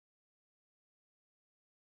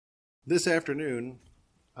This afternoon,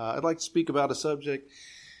 I'd like to speak about a subject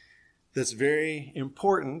that's very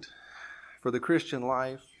important for the Christian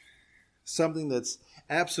life, something that's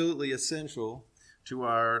absolutely essential to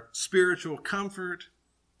our spiritual comfort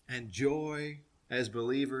and joy as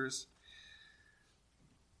believers.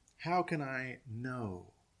 How can I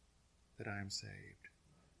know that I'm saved?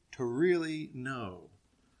 To really know,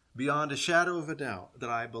 beyond a shadow of a doubt, that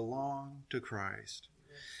I belong to Christ.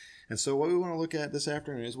 And so what we want to look at this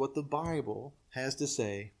afternoon is what the Bible has to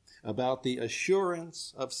say about the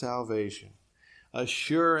assurance of salvation.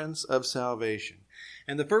 Assurance of salvation.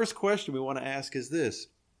 And the first question we want to ask is this: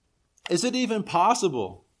 is it even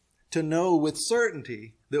possible to know with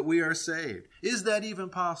certainty that we are saved? Is that even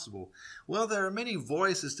possible? Well, there are many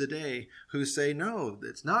voices today who say, no,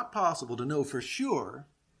 it's not possible to know for sure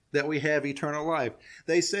that we have eternal life.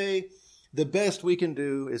 They say the best we can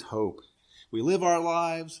do is hope. We live our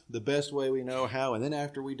lives the best way we know how, and then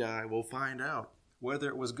after we die, we'll find out whether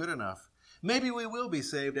it was good enough. Maybe we will be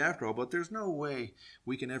saved after all, but there's no way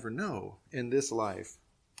we can ever know in this life.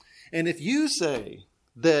 And if you say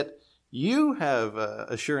that you have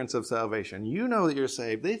assurance of salvation, you know that you're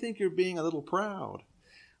saved, they think you're being a little proud,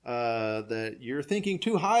 that you're thinking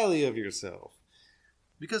too highly of yourself,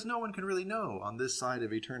 because no one can really know on this side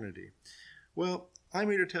of eternity. Well, I'm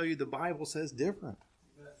here to tell you the Bible says different.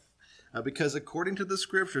 Because according to the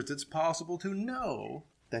Scriptures, it's possible to know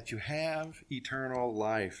that you have eternal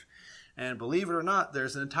life. And believe it or not,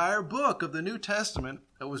 there's an entire book of the New Testament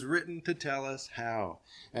that was written to tell us how.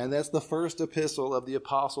 And that's the first epistle of the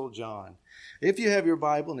Apostle John. If you have your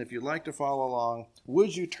Bible and if you'd like to follow along,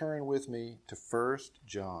 would you turn with me to 1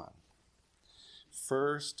 John?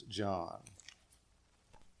 1 John.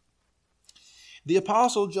 The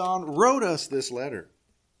Apostle John wrote us this letter.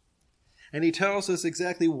 And he tells us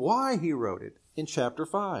exactly why he wrote it in chapter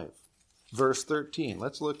 5, verse 13.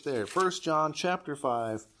 Let's look there. 1 John chapter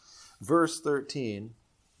 5, verse 13.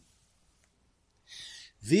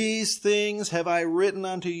 These things have I written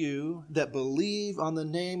unto you that believe on the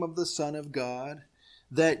name of the Son of God,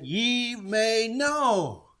 that ye may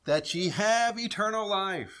know that ye have eternal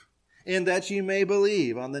life, and that ye may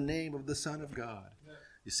believe on the name of the Son of God.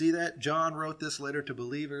 You see that? John wrote this letter to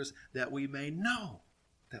believers that we may know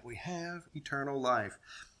that we have eternal life.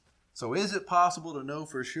 So is it possible to know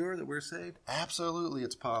for sure that we're saved? Absolutely,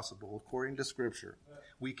 it's possible. According to Scripture,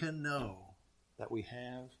 we can know that we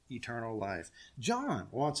have eternal life. John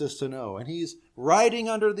wants us to know, and he's writing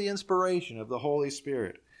under the inspiration of the Holy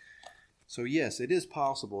Spirit. So yes, it is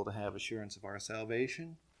possible to have assurance of our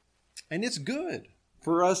salvation, and it's good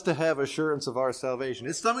for us to have assurance of our salvation.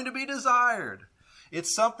 It's something to be desired.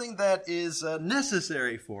 It's something that is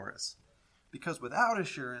necessary for us. Because without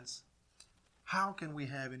assurance, how can we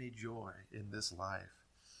have any joy in this life?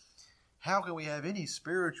 How can we have any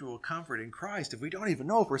spiritual comfort in Christ if we don't even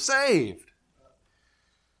know if we're saved?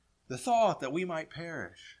 The thought that we might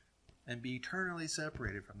perish and be eternally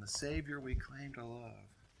separated from the Savior we claim to love,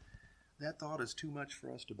 that thought is too much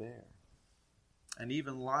for us to bear. And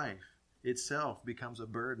even life itself becomes a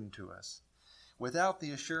burden to us. Without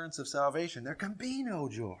the assurance of salvation, there can be no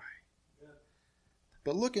joy.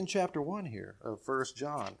 But look in chapter 1 here of 1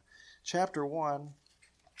 John. Chapter 1,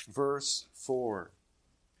 verse 4.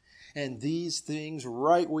 And these things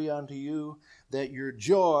write we unto you, that your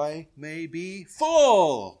joy may be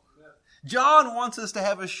full. John wants us to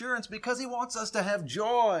have assurance because he wants us to have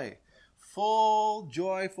joy. Full,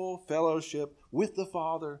 joyful fellowship with the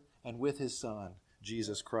Father and with his Son,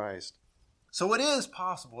 Jesus Christ. So it is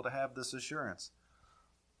possible to have this assurance.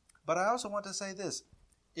 But I also want to say this.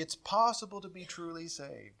 It's possible to be truly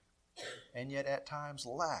saved, and yet at times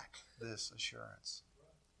lack this assurance.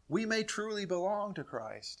 We may truly belong to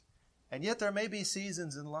Christ, and yet there may be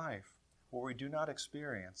seasons in life where we do not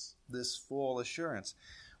experience this full assurance,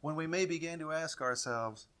 when we may begin to ask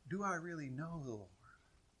ourselves, do I really know the Lord?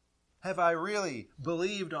 Have I really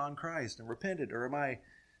believed on Christ and repented, or am I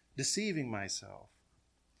deceiving myself?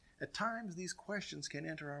 At times these questions can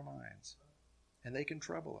enter our minds, and they can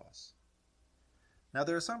trouble us. Now,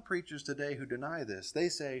 there are some preachers today who deny this. They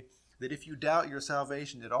say that if you doubt your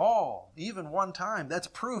salvation at all, even one time, that's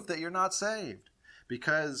proof that you're not saved,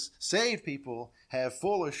 because saved people have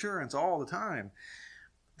full assurance all the time.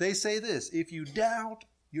 They say this: if you doubt,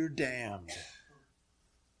 you're damned.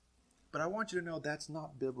 But I want you to know that's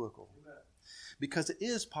not biblical, because it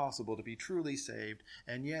is possible to be truly saved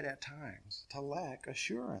and yet at times to lack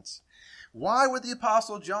assurance. Why would the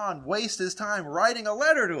Apostle John waste his time writing a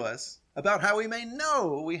letter to us about how we may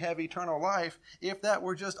know we have eternal life if that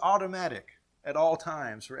were just automatic at all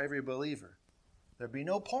times for every believer? There'd be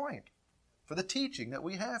no point for the teaching that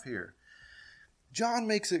we have here. John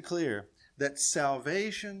makes it clear that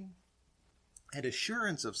salvation and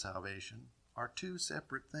assurance of salvation are two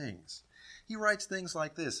separate things. He writes things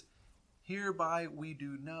like this: hereby we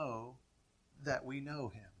do know that we know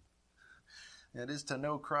him. That is to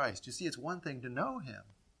know Christ. You see, it's one thing to know him,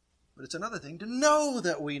 but it's another thing to know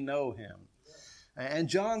that we know him. And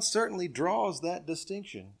John certainly draws that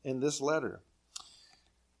distinction in this letter.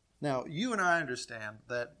 Now, you and I understand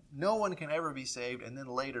that no one can ever be saved and then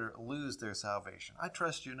later lose their salvation. I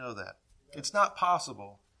trust you know that. It's not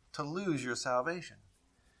possible to lose your salvation,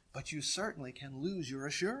 but you certainly can lose your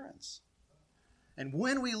assurance. And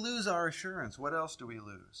when we lose our assurance, what else do we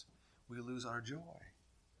lose? We lose our joy.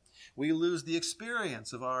 We lose the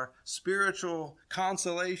experience of our spiritual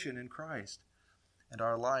consolation in Christ, and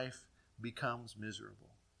our life becomes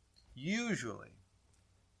miserable. Usually,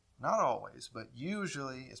 not always, but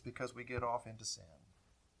usually it's because we get off into sin.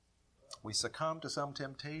 We succumb to some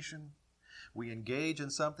temptation. We engage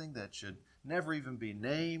in something that should never even be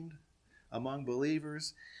named among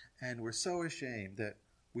believers, and we're so ashamed that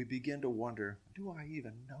we begin to wonder, do I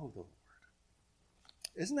even know the Lord?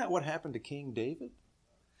 Isn't that what happened to King David?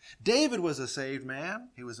 David was a saved man.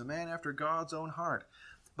 He was a man after God's own heart.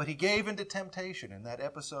 But he gave into temptation in that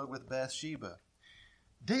episode with Bathsheba.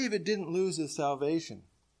 David didn't lose his salvation.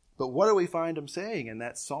 But what do we find him saying in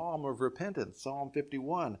that psalm of repentance, Psalm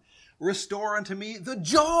 51? Restore unto me the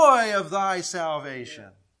joy of thy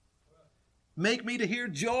salvation. Make me to hear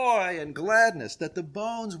joy and gladness, that the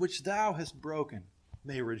bones which thou hast broken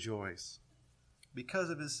may rejoice. Because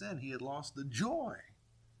of his sin, he had lost the joy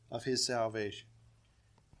of his salvation.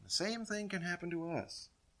 The same thing can happen to us.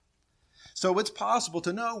 So it's possible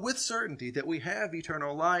to know with certainty that we have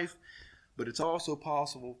eternal life, but it's also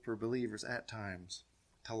possible for believers at times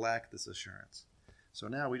to lack this assurance. So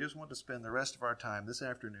now we just want to spend the rest of our time this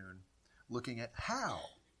afternoon looking at how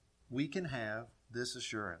we can have this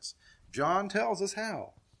assurance. John tells us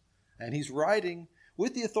how, and he's writing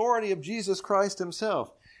with the authority of Jesus Christ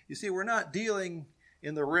himself. You see, we're not dealing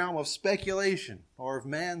in the realm of speculation or of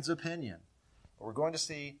man's opinion. We're going to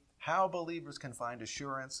see how believers can find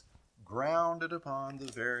assurance grounded upon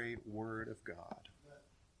the very Word of God.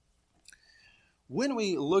 When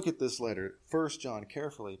we look at this letter, 1 John,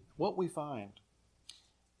 carefully, what we find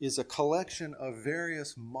is a collection of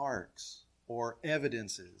various marks or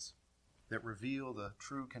evidences that reveal the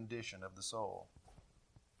true condition of the soul.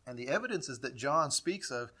 And the evidences that John speaks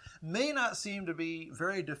of may not seem to be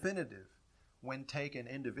very definitive when taken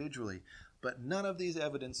individually, but none of these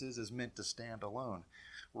evidences is meant to stand alone.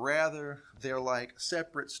 Rather, they're like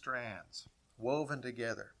separate strands woven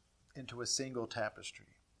together into a single tapestry.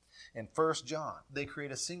 In 1 John, they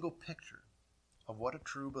create a single picture of what a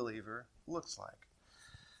true believer looks like.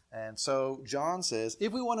 And so John says,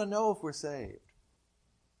 if we want to know if we're saved,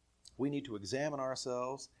 we need to examine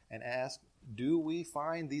ourselves and ask, do we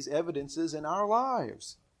find these evidences in our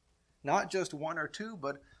lives? Not just one or two,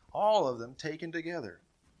 but all of them taken together.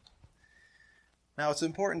 Now, it's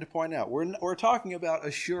important to point out, we're talking about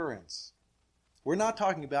assurance. We're not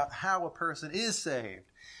talking about how a person is saved.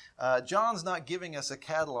 John's not giving us a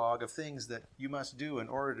catalog of things that you must do in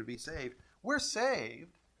order to be saved. We're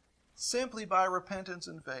saved simply by repentance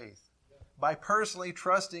and faith, by personally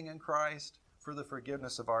trusting in Christ for the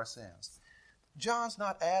forgiveness of our sins. John's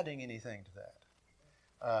not adding anything to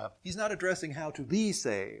that. He's not addressing how to be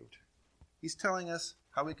saved. He's telling us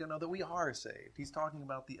how we can know that we are saved. He's talking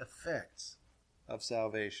about the effects of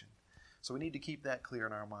salvation. So we need to keep that clear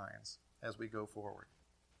in our minds as we go forward.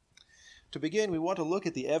 To begin, we want to look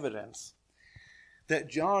at the evidence that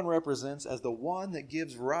John represents as the one that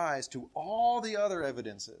gives rise to all the other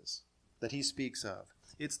evidences that he speaks of.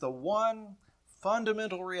 It's the one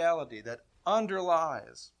fundamental reality that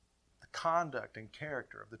underlies the conduct and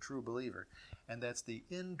character of the true believer, and that's the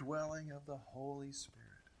indwelling of the Holy Spirit.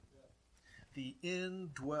 The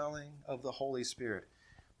indwelling of the Holy Spirit.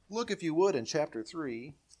 Look, if you would, in chapter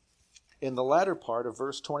 3, in the latter part of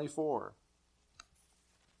verse 24.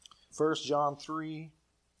 1 John 3,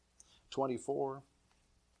 24.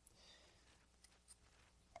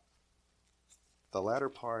 The latter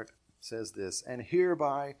part says this, and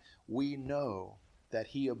hereby we know that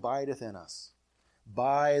he abideth in us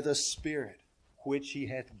by the Spirit which he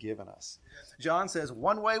hath given us. John says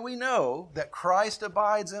one way we know that Christ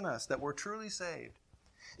abides in us, that we're truly saved,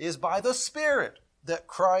 is by the Spirit that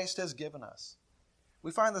Christ has given us.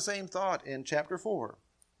 We find the same thought in chapter 4,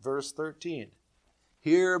 verse 13.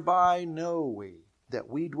 Hereby know we that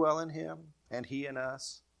we dwell in him, and he in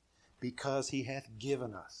us, because he hath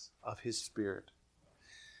given us of his Spirit.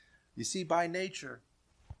 You see, by nature,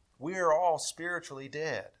 we are all spiritually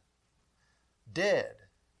dead. Dead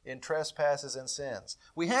in trespasses and sins.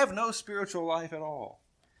 We have no spiritual life at all.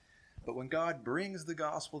 But when God brings the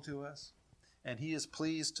gospel to us, and He is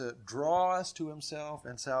pleased to draw us to Himself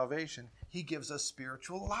and salvation, He gives us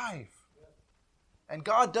spiritual life. And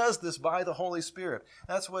God does this by the Holy Spirit.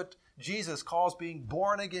 That's what Jesus calls being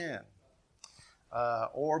born again,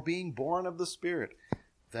 or being born of the Spirit.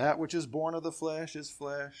 That which is born of the flesh is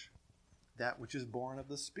flesh. That which is born of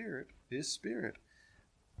the Spirit is spirit.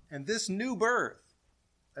 And this new birth,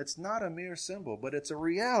 it's not a mere symbol, but it's a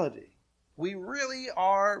reality. We really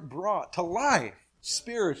are brought to life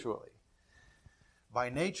spiritually. By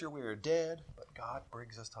nature we are dead, but God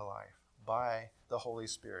brings us to life by the Holy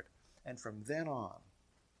Spirit. And from then on,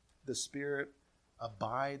 the Spirit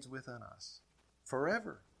abides within us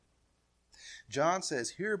forever. John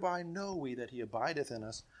says, "Hereby know we that He abideth in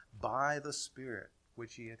us by the Spirit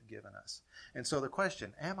which He hath given us." And so the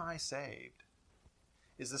question, am I saved,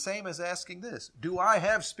 is the same as asking this: do I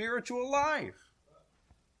have spiritual life?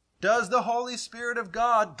 Does the Holy Spirit of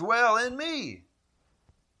God dwell in me?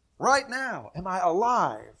 Right now, am I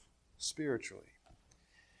alive spiritually?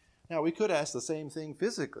 Now, we could ask the same thing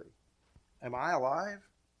physically. Am I alive?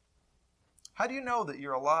 How do you know that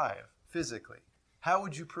you're alive physically? How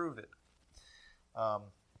would you prove it?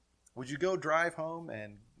 Would you go drive home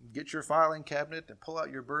and get your filing cabinet and pull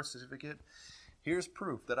out your birth certificate? Here's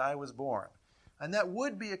proof that I was born. And that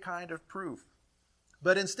would be a kind of proof.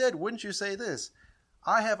 But instead, wouldn't you say this?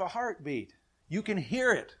 I have a heartbeat. You can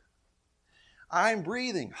hear it. I'm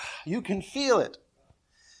breathing. You can feel it.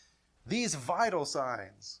 These vital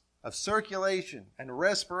signs of circulation and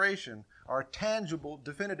respiration are tangible,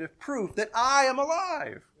 definitive proof that I am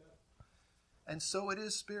alive. And so it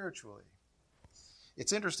is spiritually.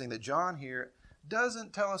 It's interesting that John here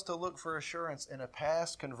doesn't tell us to look for assurance in a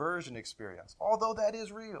past conversion experience, although that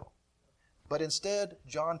is real. But instead,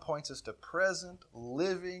 John points us to present,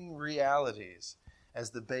 living realities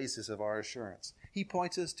as the basis of our assurance. He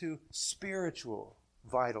points us to spiritual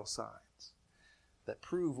vital signs that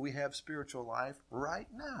prove we have spiritual life right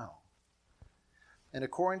now. And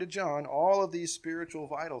according to John, all of these spiritual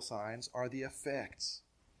vital signs are the effects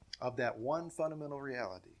of that one fundamental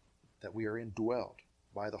reality, that we are indwelt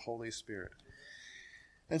by the Holy Spirit.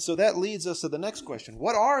 And so that leads us to the next question.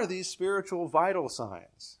 What are these spiritual vital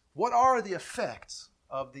signs? What are the effects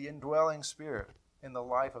of the indwelling Spirit in the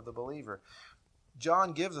life of the believer?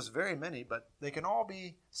 John gives us very many, but they can all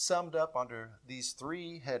be summed up under these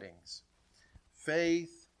three headings: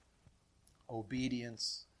 faith,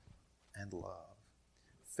 obedience, and love.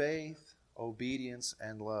 Faith, obedience,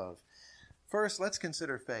 and love. First, let's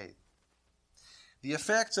consider faith. The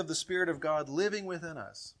effects of the Spirit of God living within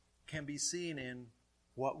us can be seen in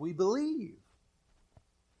what we believe.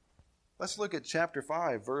 Let's look at chapter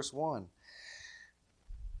 5, verse 1.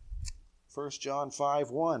 1 John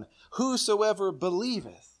 5:1. Whosoever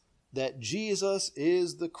believeth that Jesus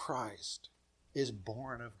is the Christ is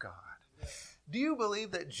born of God. Do you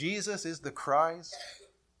believe that Jesus is the Christ?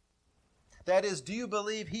 That is, do you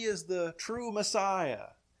believe He is the true Messiah,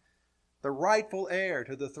 the rightful heir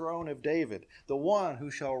to the throne of David, the one who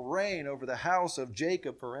shall reign over the house of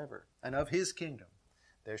Jacob forever, and of His kingdom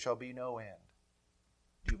there shall be no end?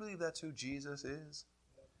 Do you believe that's who Jesus is?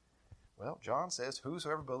 Well, John says,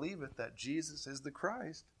 whosoever believeth that Jesus is the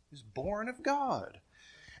Christ is born of God.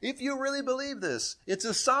 If you really believe this, it's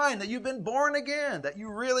a sign that you've been born again, that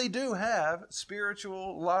you really do have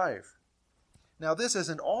spiritual life. Now, this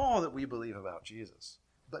isn't all that we believe about Jesus,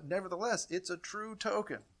 but nevertheless, it's a true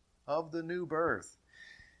token of the new birth.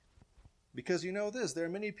 Because you know this, there are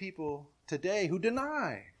many people today who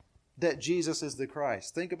deny that Jesus is the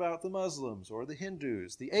Christ. Think about the Muslims or the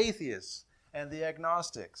Hindus, the atheists, and the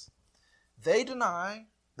agnostics. They deny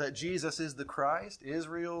that Jesus is the Christ,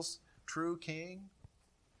 Israel's true king.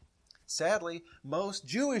 Sadly, most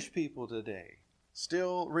Jewish people today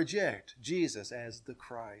still reject Jesus as the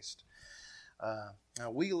Christ. Now,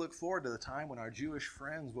 we look forward to the time when our Jewish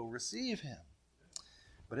friends will receive Him.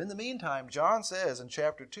 But in the meantime, John says in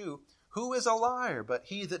chapter 2, who is a liar but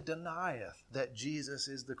he that denieth that Jesus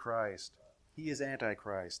is the Christ? He is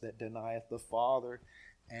Antichrist that denieth the Father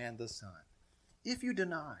and the Son. If you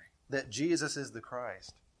deny that Jesus is the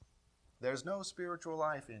Christ, there's no spiritual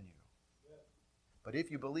life in you. But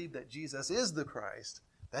if you believe that Jesus is the Christ,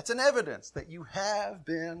 that's an evidence that you have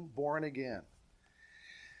been born again.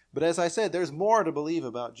 But as I said, there's more to believe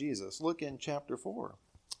about Jesus. Look in chapter 4,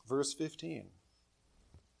 verse 15.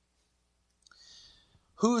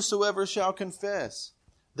 Whosoever shall confess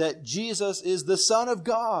that Jesus is the Son of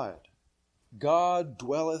God, God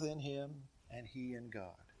dwelleth in him, and he in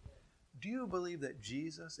God. Do you believe that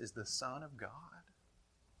Jesus is the Son of God?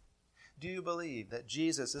 Do you believe that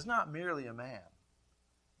Jesus is not merely a man?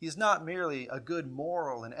 He's not merely a good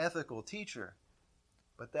moral and ethical teacher,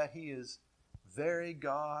 but that he is very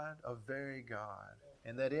God of very God,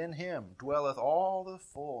 and that in him dwelleth all the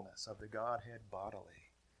fullness of the Godhead bodily.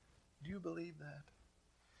 Do you believe that?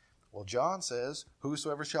 Well, John says,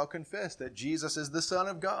 whosoever shall confess that Jesus is the Son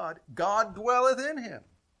of God, God dwelleth in him.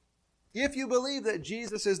 If you believe that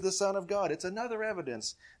Jesus is the Son of God, it's another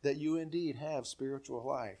evidence that you indeed have spiritual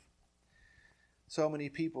life. So many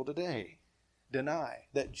people today deny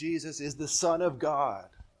that Jesus is the Son of God.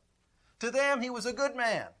 To them, he was a good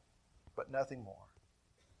man, but nothing more.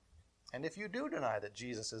 And if you do deny that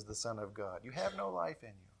Jesus is the Son of God, you have no life in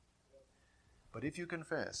you. But if you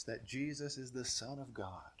confess that Jesus is the Son of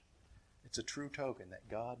God, it's a true token that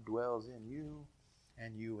God dwells in you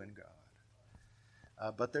and you in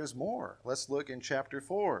God. But there's more. Let's look in chapter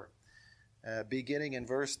 4, beginning in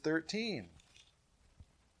verse 13.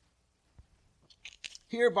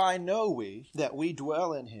 Hereby know we that we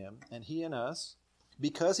dwell in him, and he in us,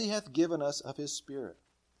 because he hath given us of his Spirit.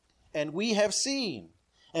 And we have seen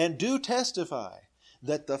and do testify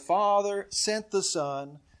that the Father sent the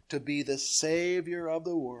Son to be the Savior of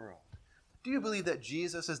the world. Do you believe that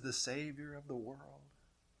Jesus is the Savior of the world?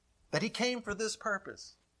 That he came for this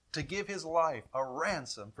purpose, to give his life a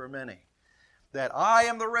ransom for many? That I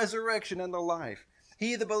am the resurrection and the life.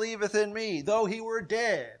 He that believeth in me, though he were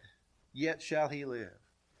dead, yet shall he live.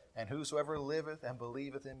 And whosoever liveth and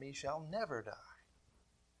believeth in me shall never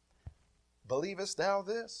die. Believest thou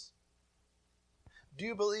this? Do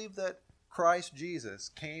you believe that Christ Jesus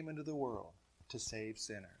came into the world to save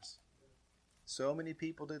sinners? So many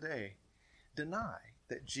people today deny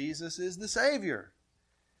that Jesus is the Savior.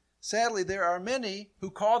 Sadly, there are many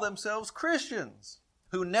who call themselves Christians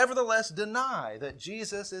who nevertheless deny that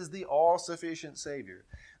Jesus is the all-sufficient Savior.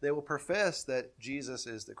 They will profess that Jesus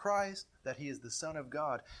is the Christ, that he is the Son of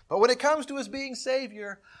God. But when it comes to his being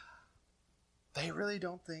Savior, they really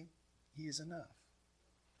don't think he is enough.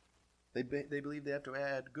 They believe they have to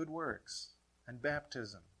add good works and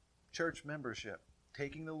baptism, church membership,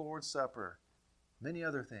 taking the Lord's Supper, many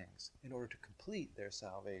other things in order to complete their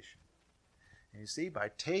salvation. And you see,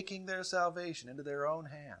 by taking their salvation into their own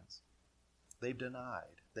hands, they've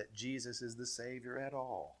denied that Jesus is the Savior at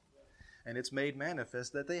all. And it's made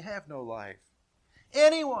manifest that they have no life.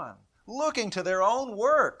 Anyone looking to their own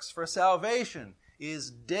works for salvation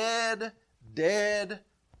is dead, dead,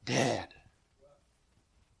 dead.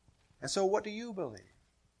 And so what do you believe?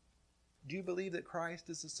 Do you believe that Christ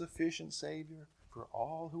is a sufficient Savior for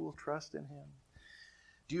all who will trust in him?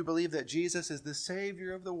 Do you believe that Jesus is the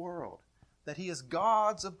Savior of the world? That he is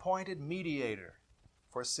God's appointed mediator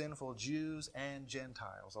for sinful Jews and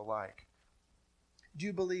Gentiles alike? Do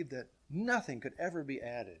you believe that nothing could ever be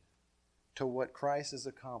added to what Christ has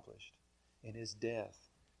accomplished in his death,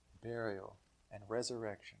 burial, and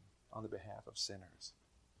resurrection on the behalf of sinners?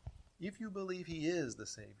 If you believe he is the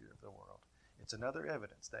Savior of the world, it's another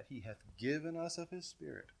evidence that he hath given us of his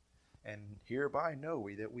Spirit, and hereby know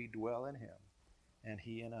we that we dwell in him, and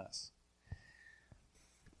he in us.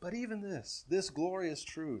 But even this glorious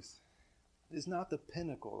truth is not the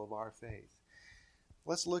pinnacle of our faith.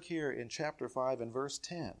 Let's look here in chapter 5 and verse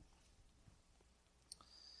 10.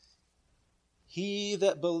 He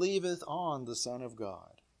that believeth on the Son of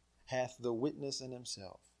God hath the witness in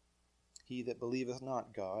himself. He that believeth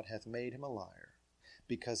not God hath made him a liar,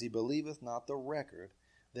 because he believeth not the record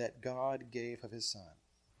that God gave of his Son.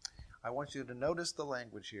 I want you to notice the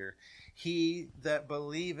language here. He that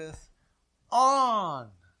believeth on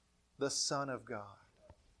the Son of God.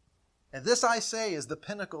 And this, I say, is the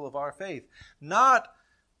pinnacle of our faith. Not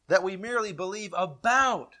that we merely believe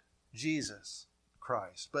about Jesus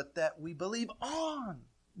Christ, but that we believe on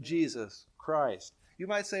Jesus Christ. You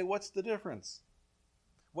might say, what's the difference?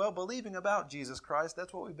 Well, believing about Jesus Christ,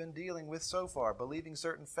 that's what we've been dealing with so far. Believing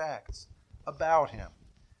certain facts about him.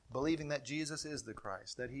 Believing that Jesus is the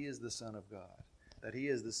Christ, that he is the Son of God, that he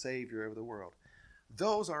is the Savior of the world.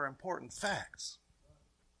 Those are important facts.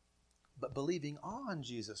 But believing on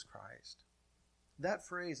Jesus Christ, that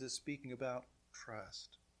phrase is speaking about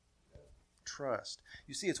trust. Trust.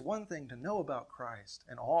 You see, it's one thing to know about Christ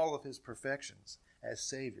and all of his perfections as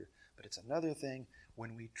Savior, but it's another thing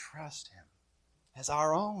when we trust him as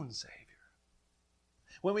our own Savior.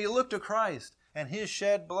 When we look to Christ and his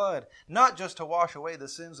shed blood, not just to wash away the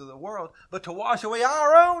sins of the world, but to wash away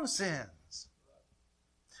our own sins.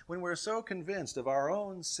 When we're so convinced of our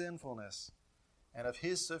own sinfulness and of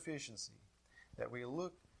his sufficiency that we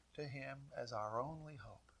look to him as our only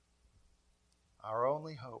hope. Our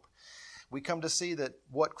only hope. We come to see that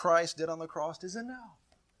what Christ did on the cross is enough.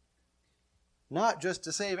 not just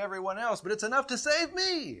to save everyone else, but it's enough to save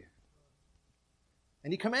me.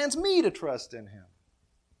 And he commands me to trust in him.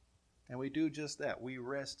 And we do just that. We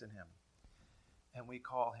rest in him. And we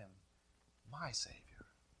call him my Savior.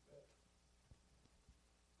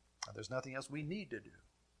 Now, there's nothing else we need to do,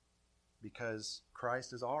 because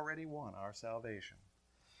Christ has already won our salvation.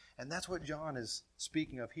 And that's what John is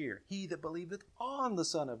speaking of here. He that believeth on the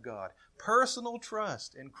Son of God. Personal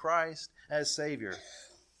trust in Christ as Savior.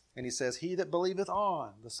 And he says, he that believeth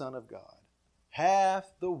on the Son of God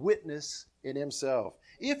hath the witness in himself.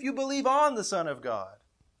 If you believe on the Son of God,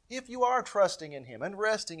 if you are trusting in him and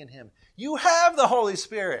resting in him, you have the Holy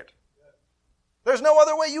Spirit. There's no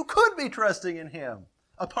other way you could be trusting in him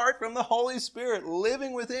apart from the Holy Spirit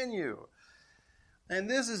living within you. And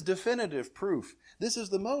this is definitive proof. This is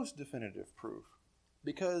the most definitive proof.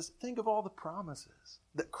 Because think of all the promises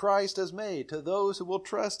that Christ has made to those who will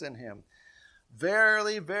trust in him.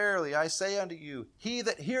 Verily, verily, I say unto you, he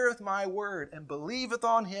that heareth my word and believeth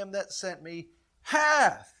on him that sent me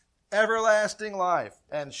hath everlasting life,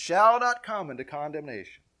 and shall not come into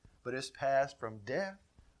condemnation, but is passed from death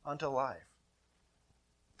unto life.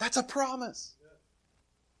 That's a promise.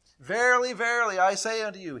 Verily, verily, I say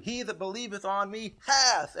unto you, he that believeth on me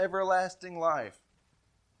hath everlasting life.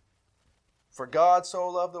 For God so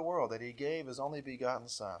loved the world that he gave his only begotten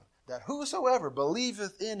Son, that whosoever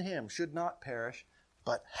believeth in him should not perish,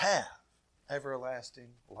 but have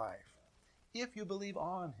everlasting life. If you believe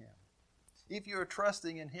on him, if you are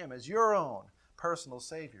trusting in him as your own personal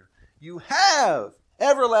Savior, you have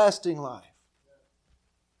everlasting life.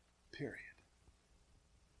 Period.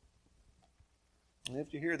 And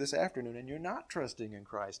if you're here this afternoon and you're not trusting in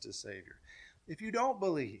Christ as Savior, if you don't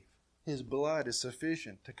believe his blood is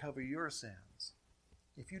sufficient to cover your sins,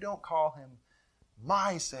 if you don't call him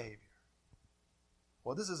my Savior,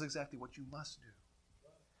 well, this is exactly what you must do.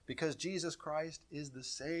 Because Jesus Christ is the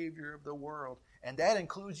Savior of the world, and that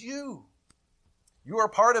includes you. You are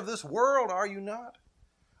part of this world, are you not?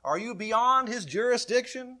 Are you beyond his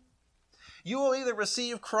jurisdiction? You will either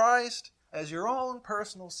receive Christ as your own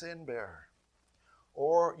personal sin bearer,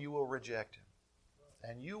 or you will reject him,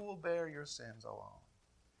 and you will bear your sins alone.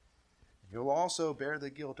 You'll also bear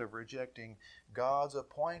the guilt of rejecting God's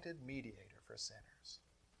appointed mediator for sinners.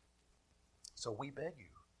 So we beg you,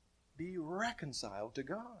 be reconciled to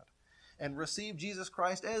God and receive Jesus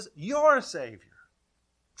Christ as your Savior.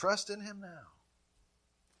 Trust in him now.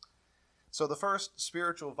 So the first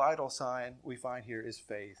spiritual vital sign we find here is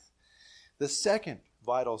faith. The second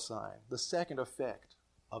vital sign, the second effect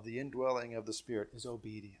of the indwelling of the Spirit is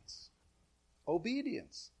obedience.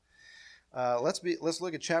 Obedience. Let's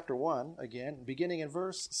look at chapter 1 again, beginning in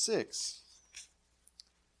verse 6.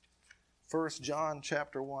 1 John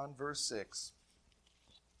chapter 1, verse 6.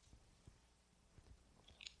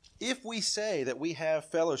 If we say that we have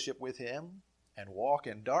fellowship with him and walk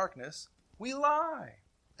in darkness, we lie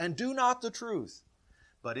and do not the truth.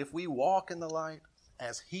 But if we walk in the light,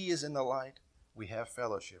 as he is in the light, we have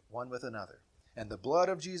fellowship one with another. And the blood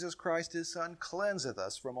of Jesus Christ his Son cleanseth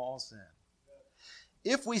us from all sin.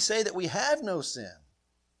 If we say that we have no sin,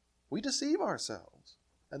 we deceive ourselves,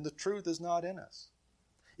 and the truth is not in us.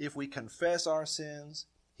 If we confess our sins,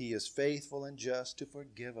 he is faithful and just to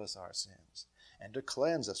forgive us our sins and to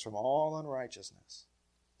cleanse us from all unrighteousness.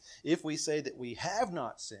 If we say that we have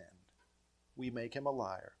not sinned, we make him a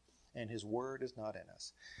liar, and his word is not in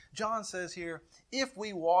us. John says here, if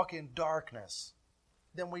we walk in darkness,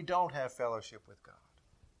 then we don't have fellowship with God.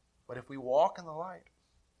 But if we walk in the light,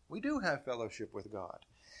 we do have fellowship with God.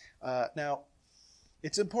 Now,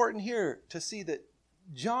 it's important here to see that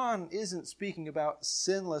John isn't speaking about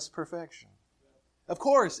sinless perfection. Of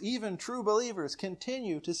course, even true believers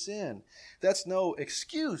continue to sin. That's no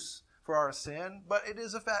excuse for our sin, but it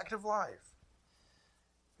is a fact of life.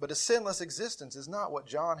 But a sinless existence is not what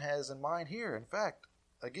John has in mind here. In fact,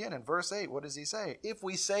 again, in verse 8, what does he say? If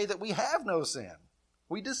we say that we have no sin,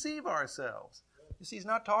 we deceive ourselves. You see, he's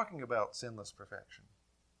not talking about sinless perfection.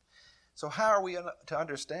 So how are we to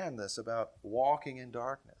understand this about walking in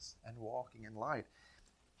darkness and walking in light?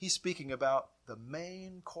 He's speaking about the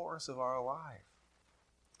main course of our life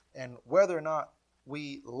and whether or not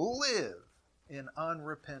we live in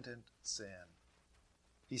unrepentant sin.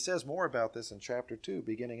 He says more about this in chapter 2,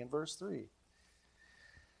 beginning in verse 3.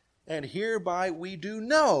 And hereby we do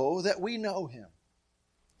know that we know him,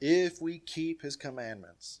 if we keep his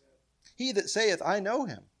commandments. He that saith, I know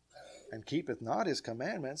him, and keepeth not his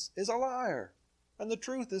commandments, is a liar, and the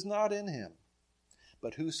truth is not in him.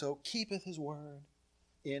 But whoso keepeth his word,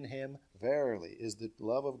 in him verily is the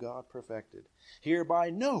love of God perfected.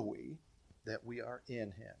 Hereby know we that we are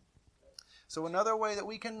in him. So another way that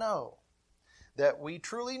we can know that we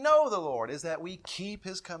truly know the Lord is that we keep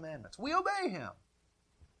His commandments. We obey Him.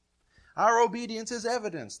 Our obedience is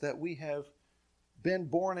evidence that we have been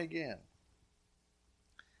born again.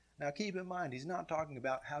 Now keep in mind, He's not talking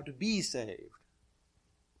about how to be saved.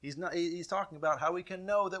 He's talking about how we can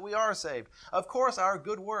know that we are saved. Of course, our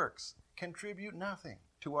good works contribute nothing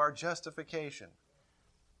to our justification,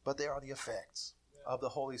 but they are the effects of the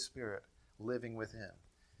Holy Spirit living within.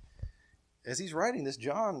 As he's writing this,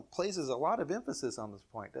 John places a lot of emphasis on this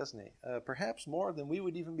point, doesn't he? Perhaps more than we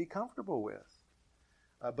would even be comfortable with.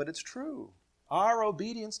 But it's true. Our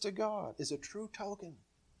obedience to God is a true token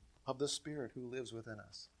of the Spirit who lives within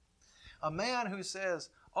us. A man who says,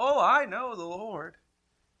 "Oh, I know the Lord,"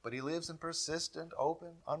 but he lives in persistent,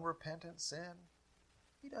 open, unrepentant sin,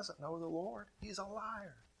 he doesn't know the Lord. He's a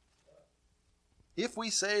liar. If we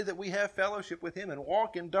say that we have fellowship with Him and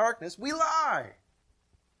walk in darkness, we lie.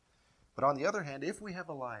 But on the other hand, if we have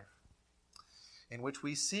a life in which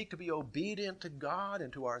we seek to be obedient to God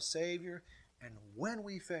and to our Savior, and when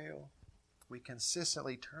we fail, we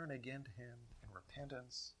consistently turn again to Him in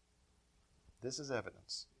repentance, this is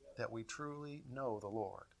evidence that we truly know the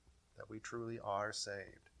Lord, that we truly are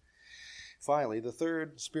saved. Finally, the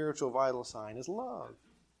third spiritual vital sign is love.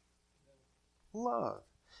 Love.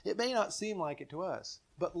 It may not seem like it to us,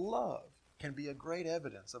 but love can be a great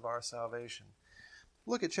evidence of our salvation.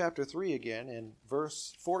 Look at chapter 3 again in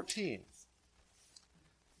verse 14.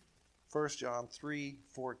 1 John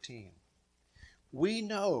 3:14. We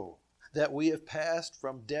know that we have passed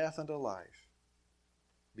from death unto life,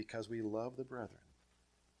 because we love the brethren.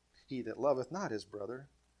 He that loveth not his brother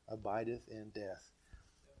abideth in death.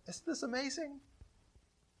 Isn't this amazing?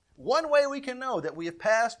 One way we can know that we have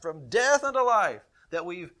passed from death unto life, that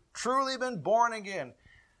we've truly been born again,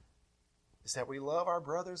 is that we love our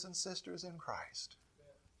brothers and sisters in Christ.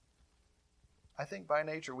 I think by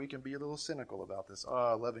nature we can be a little cynical about this.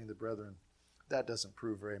 Loving the brethren, that doesn't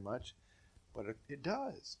prove very much. But it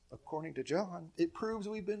does. According to John, it proves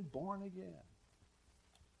we've been born again.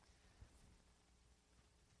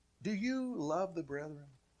 Do you love the brethren?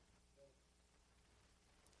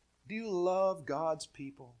 Do you love God's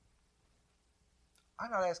people?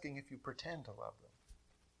 I'm not asking if you pretend to love them.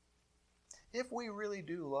 If we really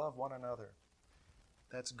do love one another,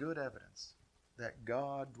 that's good evidence that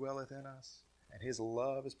God dwelleth in us and His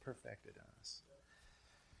love is perfected in us.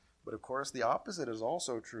 But of course, the opposite is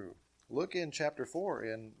also true. Look in chapter 4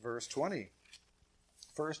 in verse 20.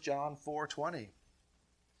 1 John 4:20.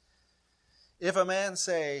 If a man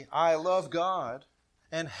say, I love God,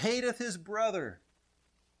 and hateth his brother,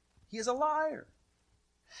 he is a liar.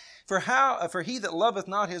 For he that loveth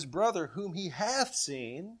not his brother whom he hath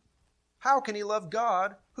seen, how can he love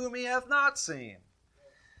God whom he hath not seen?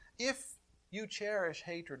 If you cherish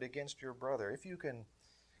hatred against your brother, if you can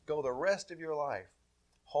go the rest of your life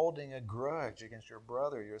holding a grudge against your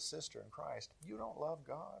brother, your sister in Christ, you don't love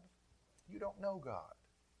God. You don't know God.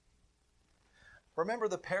 Remember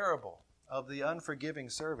the parable of the unforgiving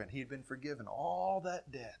servant. He had been forgiven all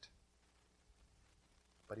that debt,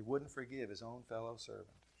 but he wouldn't forgive his own fellow servant.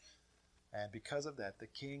 And because of that, the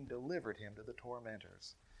king delivered him to the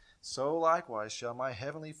tormentors. So likewise shall my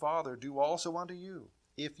heavenly Father do also unto you,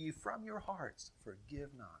 if ye from your hearts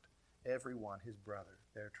forgive not every one his brother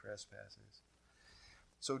their trespasses.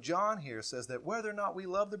 So John here says that whether or not we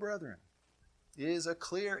love the brethren is a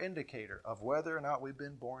clear indicator of whether or not we've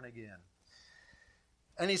been born again.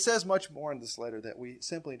 And he says much more in this letter that we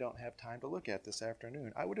simply don't have time to look at this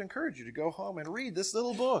afternoon. I would encourage you to go home and read this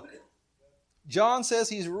little book. John says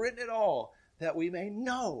he's written it all that we may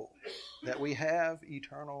know that we have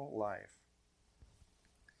eternal life.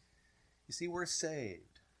 You see, we're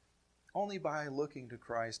saved only by looking to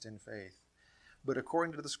Christ in faith. But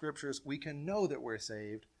according to the Scriptures, we can know that we're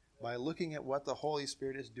saved by looking at what the Holy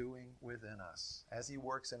Spirit is doing within us as He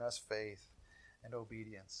works in us faith and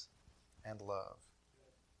obedience and love.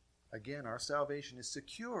 Again, our salvation is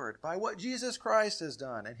secured by what Jesus Christ has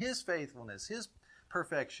done and His faithfulness, His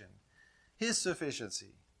perfection, His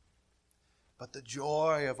sufficiency. But the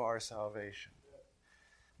joy of our salvation,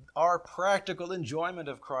 our practical enjoyment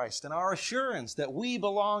of Christ, and our assurance that we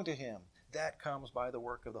belong to Him, that comes by the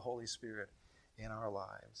work of the Holy Spirit in our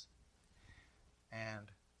lives. And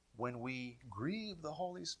when we grieve the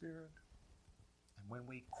Holy Spirit, and when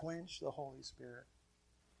we quench the Holy Spirit,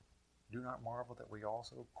 do not marvel that we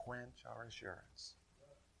also quench our assurance.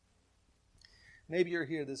 Maybe you're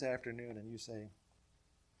here this afternoon and you say,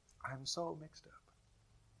 I'm so mixed up.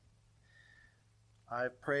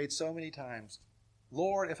 I've prayed so many times,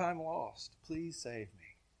 Lord, if I'm lost, please save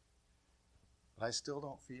me. But I still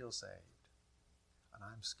don't feel saved, and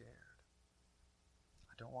I'm scared.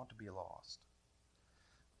 I don't want to be lost.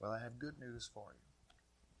 Well, I have good news for you.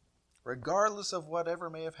 Regardless of whatever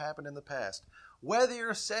may have happened in the past, whether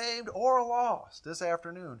you're saved or lost this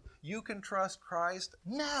afternoon, you can trust Christ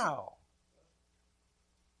now.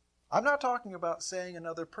 I'm not talking about saying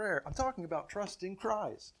another prayer. I'm talking about trusting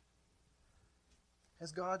Christ.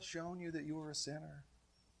 Has God shown you that you are a sinner?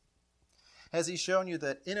 Has He shown you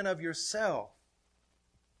that in and of yourself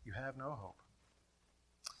you have no hope?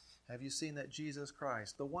 Have you seen that Jesus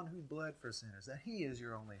Christ, the one who bled for sinners, that He is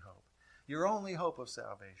your only hope of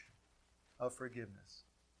salvation, of forgiveness,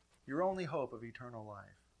 your only hope of eternal life?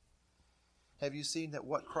 Have you seen that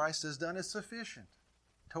what Christ has done is sufficient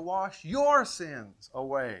to wash your sins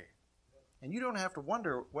away? And you don't have to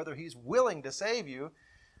wonder whether He's willing to save you.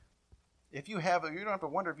 You don't have to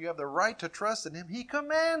wonder if you have the right to trust in Him. He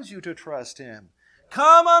commands you to trust Him.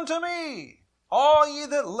 Come unto me, all ye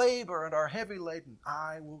that labor and are heavy laden,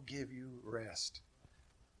 I will give you rest.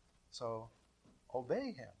 So,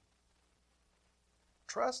 obey Him.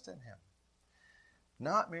 Trust in Him.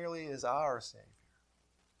 Not merely as our Savior,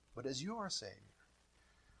 but as your Savior.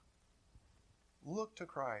 Look to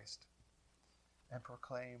Christ and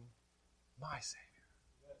proclaim, my Savior.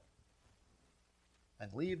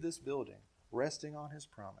 And leave this building resting on His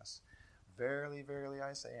promise. Verily, verily,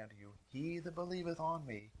 I say unto you, he that believeth on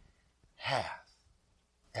me hath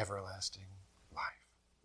everlasting